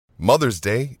Mother's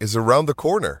Day is around the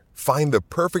corner. Find the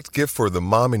perfect gift for the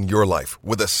mom in your life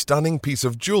with a stunning piece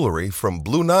of jewelry from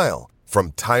Blue Nile.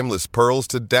 From timeless pearls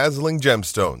to dazzling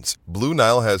gemstones, Blue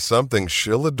Nile has something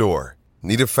she'll adore.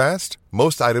 Need it fast?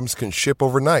 Most items can ship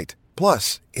overnight.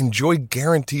 Plus, enjoy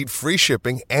guaranteed free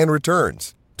shipping and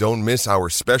returns. Don't miss our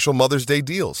special Mother's Day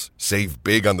deals. Save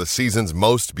big on the season's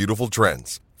most beautiful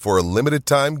trends. For a limited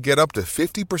time, get up to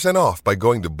 50% off by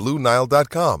going to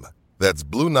BlueNile.com. That's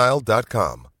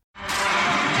BlueNile.com.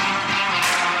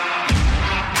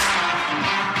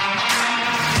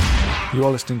 You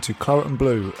are listening to Claret and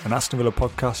Blue, an Aston Villa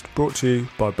podcast brought to you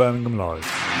by Birmingham Live.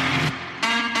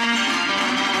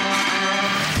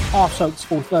 Half soaked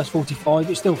for the first 45.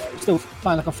 It's still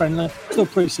playing like a friendly, still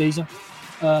pre-season.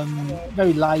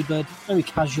 Very laboured, very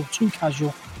casual, too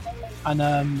casual. And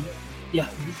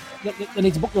they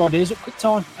need to book their ideas at quick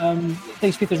time. I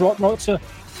think Smith is right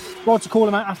to call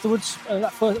them out afterwards.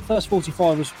 That first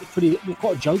 45 was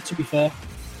quite a joke, to be fair.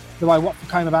 The way Watford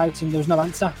came about and there was no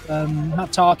answer.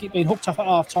 That Target being hooked off at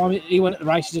half time, he went at the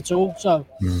races at all. So,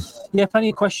 plenty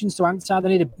of questions to answer. They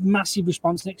need a massive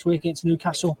response next week against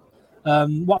Newcastle.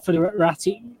 Watford are at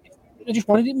it. They just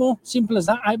wanted it more. Simple as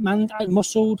that. Outmanned,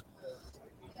 outmuscled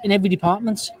in every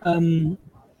department. Amy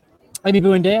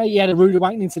Buendia, he had a rude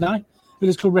awakening today. With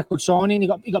his club record signing,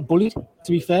 he got bullied,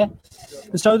 to be fair.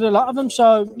 And so did a lot of them.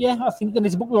 So, I think they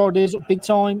need to book their ideas up big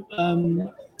time.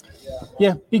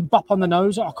 Big bop on the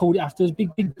nose. I called it afterwards.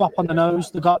 Big bop on the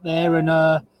nose they got there, and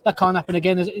that can't happen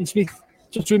again. In Smith,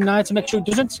 to him now to make sure it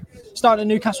doesn't. Starting at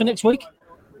Newcastle next week.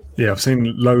 Yeah, I've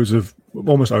seen loads of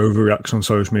almost overreaction on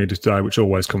social media today, which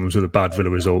always comes with a bad Villa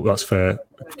result. That's fair.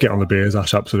 Get on the beers,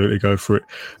 Ash. Absolutely, go for it.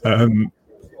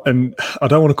 And I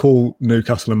don't want to call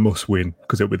Newcastle a must-win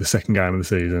because it'll be the second game of the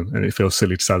season, and it feels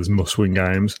silly to say there's must-win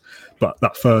games. But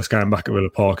that first game back at Villa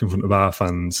Park in front of our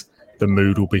fans, the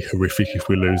mood will be horrific if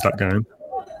we lose that game.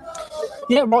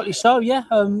 Yeah, rightly so. Yeah,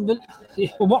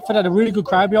 Watford had a really good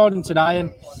crowd behind them today,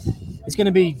 and it's going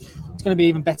to be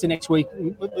even better next week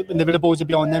when the Villa boys are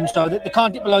behind them. So they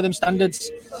can't get below them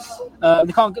standards.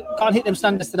 They can't hit them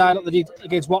standards today like they did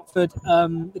against Watford.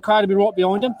 The crowd will be right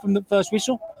behind them from the first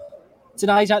whistle.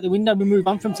 Today's out the window. We move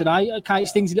on from today. Okay, it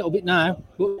stings a little bit now,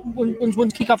 but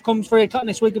once kick-off comes 3 o'clock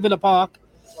next week at Villa Park,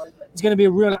 it's going to be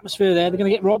a real atmosphere there. They're going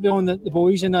to get right behind the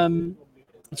boys, and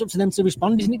it's up to them to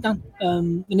respond, isn't it, Dan?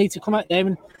 They need to come out there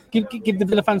and give the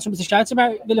Villa fans something to shout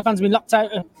about. Villa fans have been locked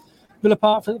out of Villa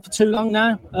Park for too long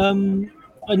now,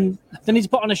 and they need to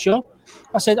put on a show.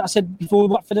 I said before,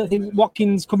 Watford, I think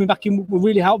Watkins coming back in will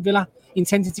really help Villa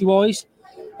intensity-wise.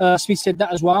 Smith said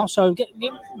that as well. So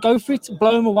go for it,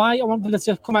 blow them away. I want Villa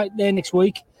to come out there next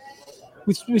week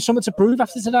with something to prove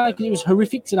after today, because it was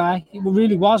horrific today. It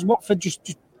really was. Watford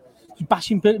just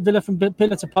bashing Villa from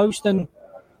pillar to post, and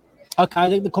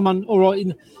okay, they come on all right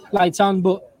later on,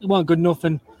 but it weren't good enough,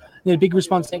 and a big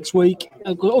response next week.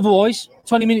 Otherwise,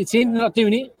 20 minutes in, they're not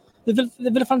doing it. The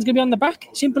Villa fans going to be on the back.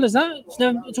 Simple as that.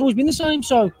 It's always been the same.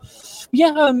 So,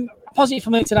 positive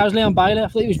for me today was Leon Bailey. I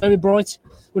thought he was very bright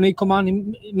when he come on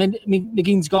in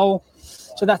McGinn's goal.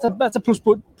 So that's a plus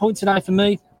point today for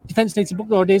me. Defence needs to book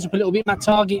their ideas up a little bit. Matt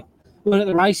Target weren't at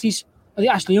the races. I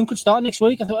think Ashley Young could start next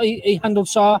week. I thought he handled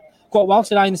Sarr quite well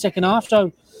today in the second half.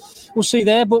 So we'll see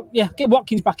there. But get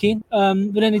Watkins back in.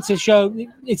 But they need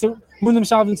to run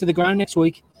themselves into the ground next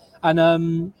week.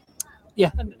 And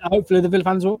hopefully the Villa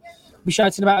fans will be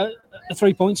shouting about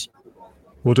 3 points.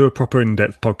 We'll do a proper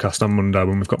in-depth podcast on Monday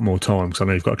when we've got more time, because I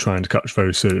know you've got a train to catch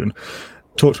very soon.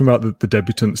 Talk to me about the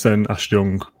debutants then. Ash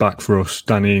Young back for us,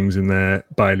 Danny Ings in there,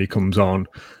 Bailey comes on.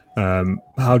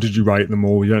 How did you rate them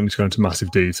all? You don't need to go into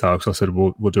massive detail, because I said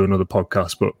we'll do another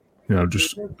podcast, but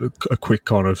just a quick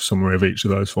kind of summary of each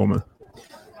of those for me.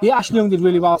 Yeah, Ashley Young did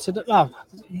really well.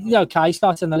 He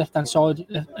started on the left-hand side,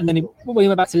 and then when he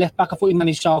went back to left-back, I thought he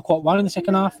managed Sarr quite well in the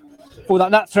second half. I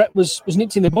thought that threat was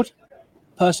nipped in the bud,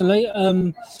 personally.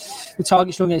 The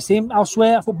target strong against him.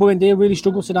 Elsewhere, I thought Buendia really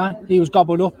struggled today. He was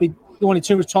gobbled up. He wanted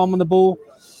too much time on the ball.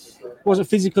 Wasn't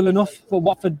physical enough, but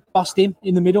Watford bossed him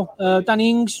in the middle. Danny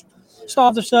Ings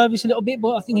starved of service a little bit,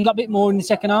 but I think he got a bit more in the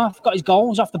second half. Got his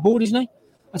goals off the board, isn't he?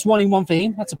 That's 1-in-1 for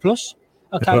him. That's a plus.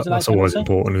 Okay, that's always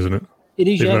important, isn't it? It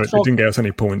is, yeah. It didn't get us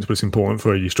any points, but it's important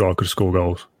for your striker to score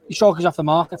goals. Your striker's off the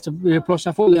mark. That's a real plus.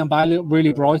 I thought Leon Bailey looked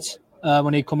really bright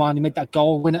when he come on. He made that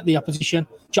goal, win at the opposition,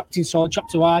 chopped inside,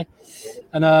 chopped away.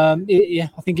 And I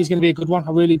think he's going to be a good one.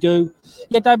 I really do.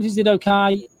 Yeah, Davies did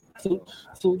okay.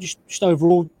 I thought just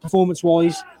overall,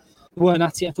 performance-wise, they weren't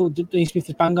at it. I thought Dean Smith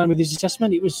was bang on with his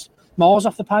assessment. It was miles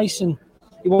off the pace, and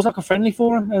it was like a friendly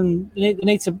for him. And they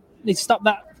need to stop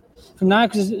that from now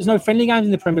because there's no friendly games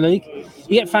in the Premier League.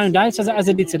 You get found out as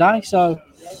they did today. So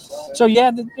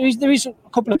yeah, there is a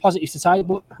couple of positives to take,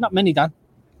 but not many, Dan.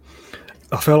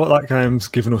 I feel like that game's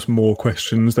given us more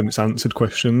questions than it's answered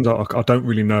questions. I don't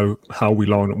really know how we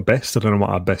line up best. I don't know what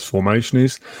our best formation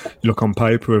is. You look on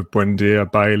paper of Buendia,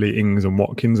 Bailey, Ings and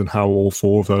Watkins and how all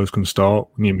four of those can start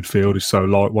when your midfield is so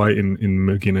lightweight in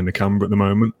McGinn and Nakamba at the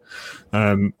moment.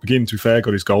 McGinn, to be fair,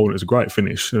 got his goal and it was a great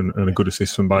finish and a good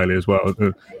assist from Bailey as well.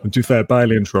 And to be fair,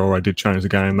 Bailey and Traore did change the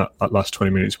game. That last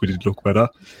 20 minutes we did look better.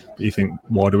 But you think,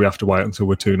 why do we have to wait until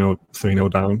we're 2-0,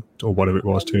 3-0 down or whatever it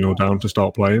was, 2-0 down to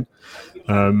start playing?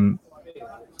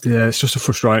 Yeah, it's just a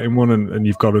frustrating one, and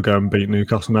you've got to go and beat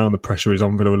Newcastle now, and the pressure is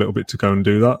on Villa a little bit to go and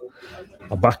do that.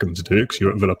 I back them to do it because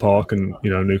you're at Villa Park, and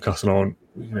Newcastle aren't.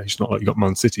 It's not like you got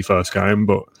Man City first game,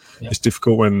 but it's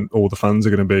difficult when all the fans are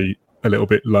going to be a little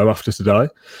bit low after today.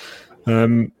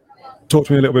 Talk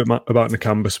to me a little bit about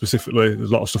Nakamba specifically.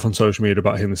 There's a lot of stuff on social media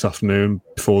about him this afternoon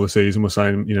before the season. We're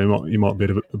saying he might be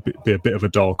a bit of a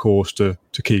dark horse to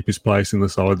keep his place in the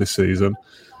side this season.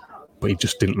 But he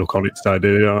just didn't look on it today,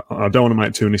 did he? I don't want to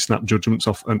make too many snap judgments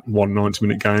off a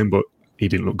 90-minute game, but he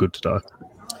didn't look good today.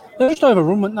 They're just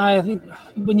overrun, weren't they? I think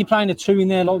when you're playing a two in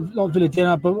there, like Villa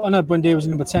did, but I know Buendia was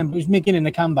number 10, but it was McGinn and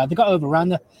Nakamba. They got overrun.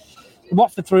 The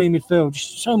Watford three in midfield,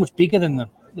 just so much bigger than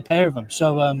the pair of them.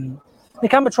 So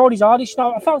Nakamba tried his hardest.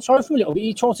 I felt sorry for him a little bit.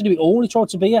 He tried to do it all. He tried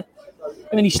to be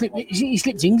he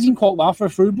slipped Ings in quite well for a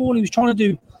through ball. He was trying to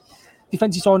do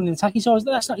defensive side and attacking side.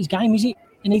 That's not his game, is it?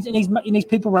 He needs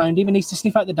people around him. He needs to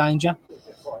sniff out the danger.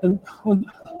 And when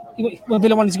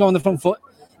Villa wanted to go on the front foot,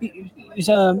 he was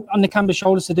on Nakamba's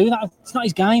shoulders to do that. It's not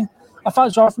his game. I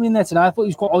felt sorry for him in there today. I thought he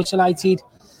was quite isolated.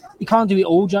 He can't do it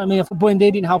all. Do you know what I mean? I thought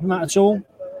Buendia didn't help him out at all.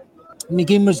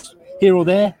 McGinn was here or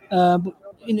there. But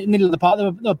in the middle of the park, they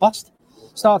were bust.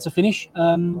 Start to finish.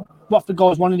 Watford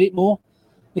guys wanted it more.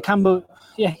 Nakamba,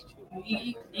 yeah,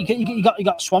 he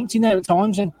got swamped in there at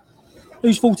times. And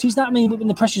whose fault is that? I mean, when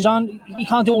the pressure's on, he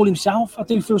can't do it all himself. I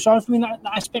do feel sorry for him in that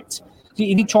aspect.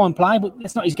 He did try and play, but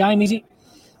that's not his game, is it?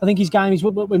 I think his game is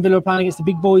when Villa are playing against the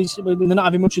big boys, when they're not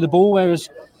having much of the ball, whereas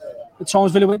at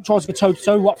times Villa tries to go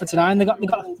toe-to-toe Watford today, and they got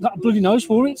a bloody nose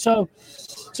for it. So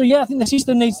yeah, I think the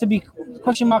system needs to be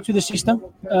question marks with the system.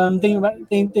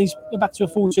 He's back to a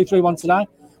 4-2-3-1 today.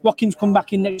 Watkins come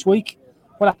back in next week.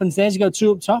 What happens there is you go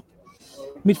two up top.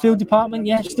 Midfield department,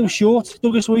 yeah, still short.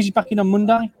 Douglas Luiz is back in on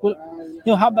Monday.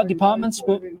 He'll help that department,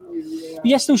 but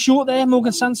yeah, still short there.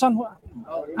 Morgan Sanson,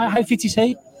 how fit is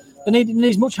he? They need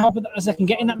as much help as they can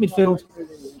get in that midfield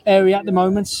area at the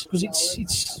moment because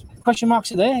it's question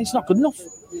marks are there. It's not good enough.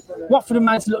 Watford are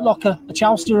made to look like a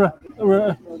Chelsea or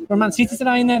a Man City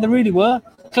today in there. They really were.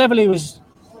 Cleverley was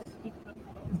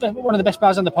one of the best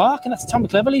players on the park, and that's Tommy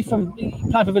Cleverley from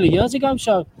playing for Villa years ago.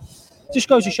 So just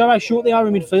goes to show how short they are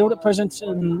in midfield at present.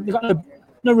 They've got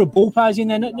no real ball players in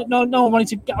there. No one wanted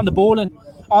to get on the ball, and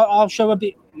I'll show a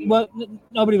bit. Well,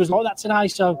 nobody was like that today,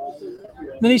 so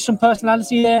there needs some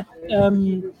personality there.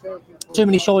 Too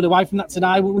many shied away from that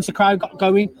today. Once the crowd got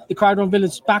going, the crowd were on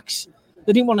Villa's backs.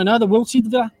 They didn't want to know. They wilted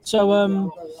Villa.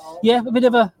 So yeah, a bit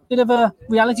of a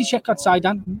reality check, I'd say,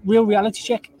 Dan. Real reality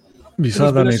check. You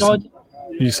say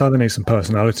they need some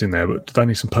personality in there, but do they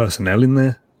need some personnel in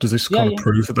there? Does this kind of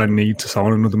prove that they need to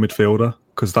sign another midfielder?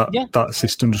 Because that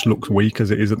system just looks weak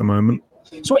as it is at the moment.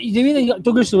 So what are you doing? You got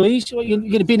Douglas Luiz. You're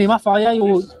going to bin him off, are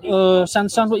you? Or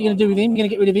Sanson? What are you going to do with him? You're going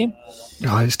to get rid of him?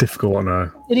 Oh, it's difficult, I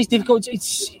know. It is difficult. There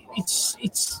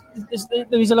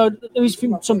is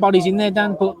some bodies in there,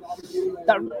 Dan, but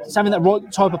it's having that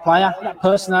right type of player, that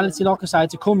personality, like I say,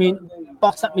 to come in,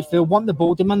 box that midfield, want the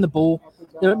ball, demand the ball.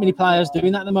 There aren't many players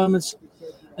doing that at the moment.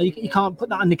 You can't put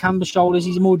that on Nakamba's shoulders.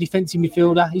 He's a more defensive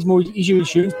midfielder. He's your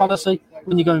insurance policy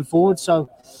when you're going forward. So,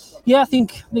 yeah, I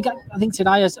think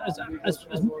today has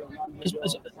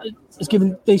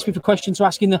given these people a question to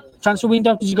ask in the transfer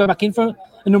window. Does he go back in for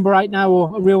a number 8 now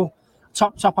or a real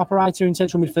top operator in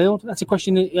central midfield? That's a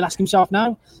question that he'll ask himself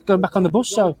now, going back on the bus.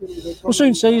 So we'll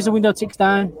soon see as the window ticks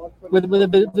down whether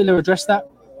Villa address that.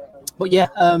 But yeah,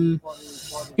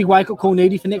 big wake-up call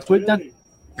needed for next week, Dan.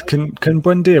 Can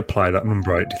Buendia play that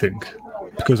number 8, do you think?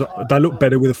 Because they look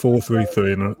better with a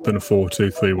 4-3-3 than a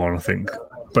 4-2-3-1, I think.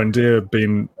 Buendia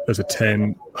being as a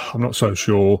 10, I'm not so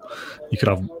sure. You could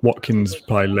have Watkins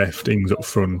play left, Ings up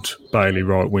front, Bailey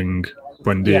right wing,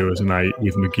 Buendia as an 8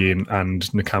 with McGinn and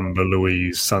Nakamba,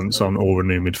 Luiz, Sanson, or a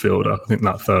new midfielder. I think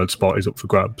that third spot is up for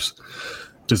grabs.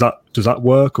 Does that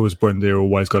work, or has Buendia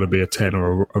always got to be a 10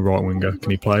 or a right winger?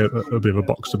 Can he play a bit of a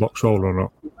box-to-box role or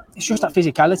not? It's just that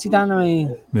physicality, Dan. I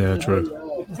mean, yeah, true.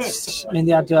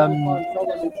 They had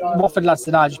Watford lads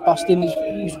today just bossed him.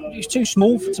 he's too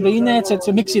small to be in there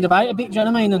to mix it about a bit. Do you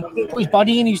know what I mean? And put his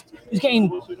body in. He's getting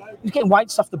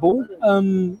weights off the ball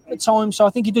at times. So I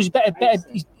think he does better.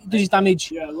 He does his damage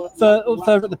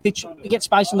further up the pitch. He gets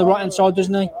space on the right hand side,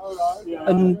 doesn't he?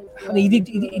 And he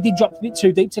did drop a bit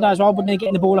too deep today as well, but then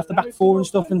getting the ball off the back four and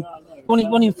stuff, and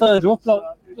running further up.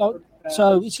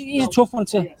 So it's a tough one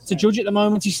to judge at the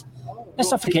moment.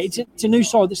 Let's not forget, it's a new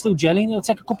side that's still gelling. It'll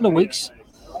take a couple of weeks.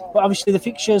 But obviously the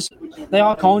fixtures, they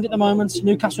are kind at the moment.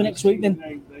 Newcastle next week,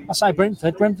 then I say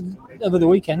Brentford over the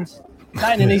weekend.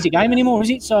 That ain't an easy game anymore, is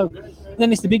it? So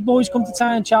then it's the big boys come to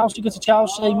town. Chelsea go to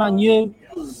Chelsea, Man U.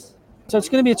 So it's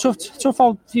going to be a tough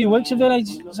old few weeks of it.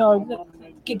 So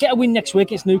get a win next week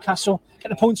against Newcastle, get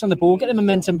the points on the board, get the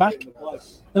momentum back,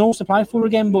 and also play for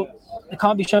again. But they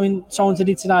can't be showing signs they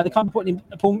did today. They can't be putting in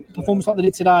a performance like they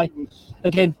did today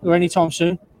again or anytime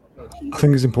soon. I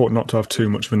think it's important not to have too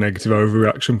much of a negative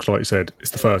overreaction because, like you said,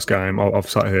 it's the first game. I've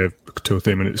sat here 2 or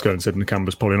 3 minutes ago and said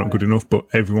Nakamba's probably not good enough, but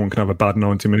everyone can have a bad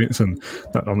 90 minutes, and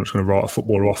I'm not just going to write a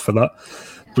footballer off for that.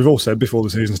 We've all said before the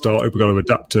season started, we've got to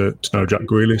adapt to no Jack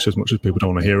Grealish as much as people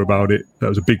don't want to hear about it. That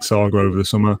was a big saga over the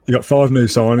summer. You got 5 new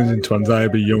signings in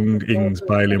Tuanzebe, Young, Ings,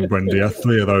 Bailey and Buendia.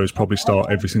 3 of those probably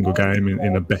start every single game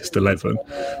in the best 11.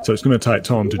 So it's going to take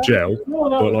time to gel.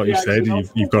 But like you said,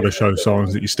 you've got to show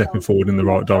signs that you're stepping forward in the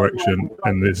right direction,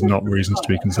 and there's not reasons to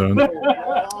be concerned.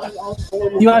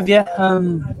 You have, yeah.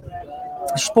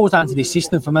 It's boils down to this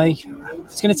system for me.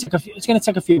 It's going to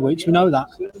take a few weeks. We know that.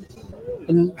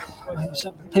 And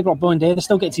people like Buendia, they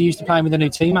still get used to playing with their new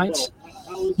teammates.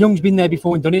 Young's been there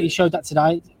before and done it. He showed that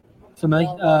today for me.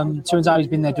 Tuanzebe's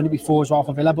been there, done it before as well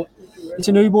for Villa. But it's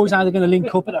a new boys, how they're going to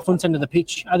link up at the front end of the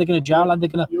pitch, how they're going to gel, how they're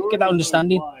going to get that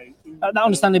understanding. That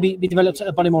understanding be developed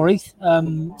at Bodymoor Heath.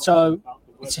 So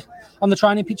it's on the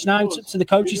training pitch now to the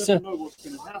coaches to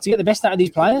get the best out of these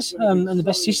players and the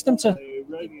best system to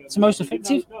most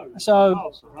effective.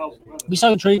 So it'll be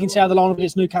so intriguing to see how the line-up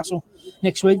against Newcastle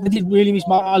next week. They did really miss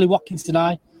Ollie Watkins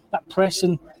today. That press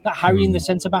and that harrying the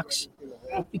centre-backs,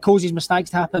 it causes mistakes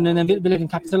to happen, and then Villa can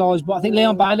capitalise. But I think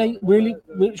Leon Bailey really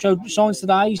showed signs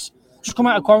today. He's just come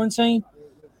out of quarantine.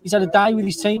 He's had a day with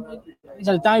his team. He's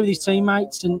had a day with his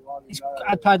teammates, and he's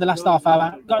had played the last half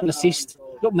hour, got an assist,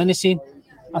 looked menacing.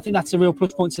 I think that's a real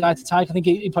plus point today to take. I think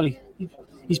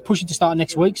he's pushing to start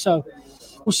next week, so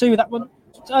we'll see with that one.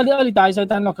 Early days, though,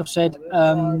 Dan, like I've said,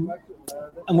 and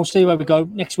we'll see where we go.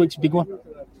 Next week's a big one.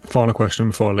 Final question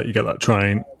before I let you get that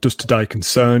train. Does today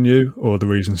concern you, or the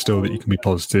reason still that you can be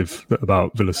positive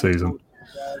about Villa's season?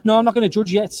 No, I'm not going to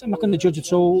judge yet. I'm not going to judge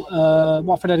at all.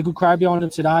 Watford had a good crowd behind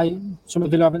them today. Some of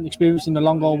Villa haven't experienced in a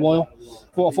long old while.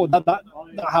 But I thought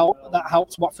that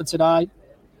helped Watford today.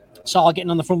 Salah getting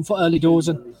on the front foot early doors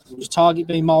and just Target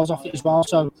being miles off it as well.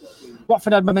 So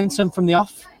Watford had momentum from the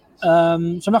off. So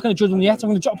I'm not going to judge them yet.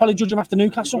 I'm going to probably judge them after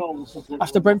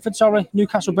Brentford.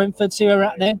 Newcastle-Brentford, see where we're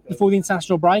at there before the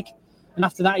international break. And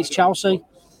after that, it's Chelsea.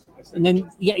 And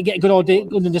then you get a good idea,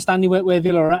 good understanding where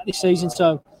Villa are at this season.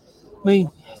 So, I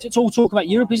mean, it's all talk about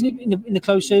Europe, isn't it? In the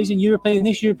close season, European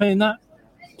this, European that.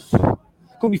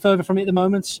 Couldn't be further from it at the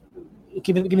moment,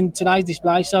 given today's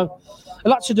display. So, a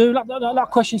lot to do, a lot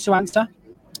of questions to answer.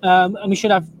 And we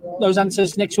should have those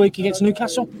answers next week against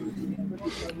Newcastle.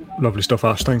 Lovely stuff,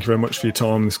 Ash. Thank you very much for your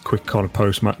time. This quick kind of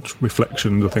post-match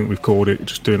reflections, I think we've called it.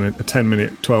 Just doing a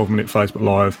 10-minute, 12-minute Facebook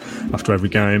Live after every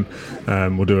game.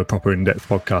 We'll do a proper in-depth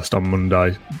podcast on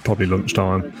Monday, probably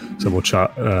lunchtime. So we'll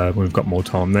chat when we've got more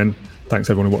time then. Thanks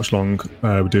everyone who watched long.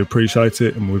 We do appreciate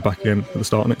it, and we'll be back again at the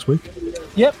start of next week.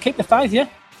 Yep, keep the faith, yeah.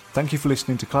 Thank you for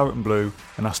listening to Claret and Blue,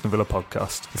 an Aston Villa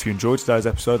podcast. If you enjoyed today's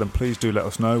episode, then please do let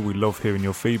us know. We love hearing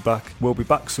your feedback. We'll be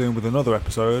back soon with another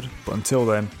episode, but until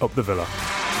then, up the Villa.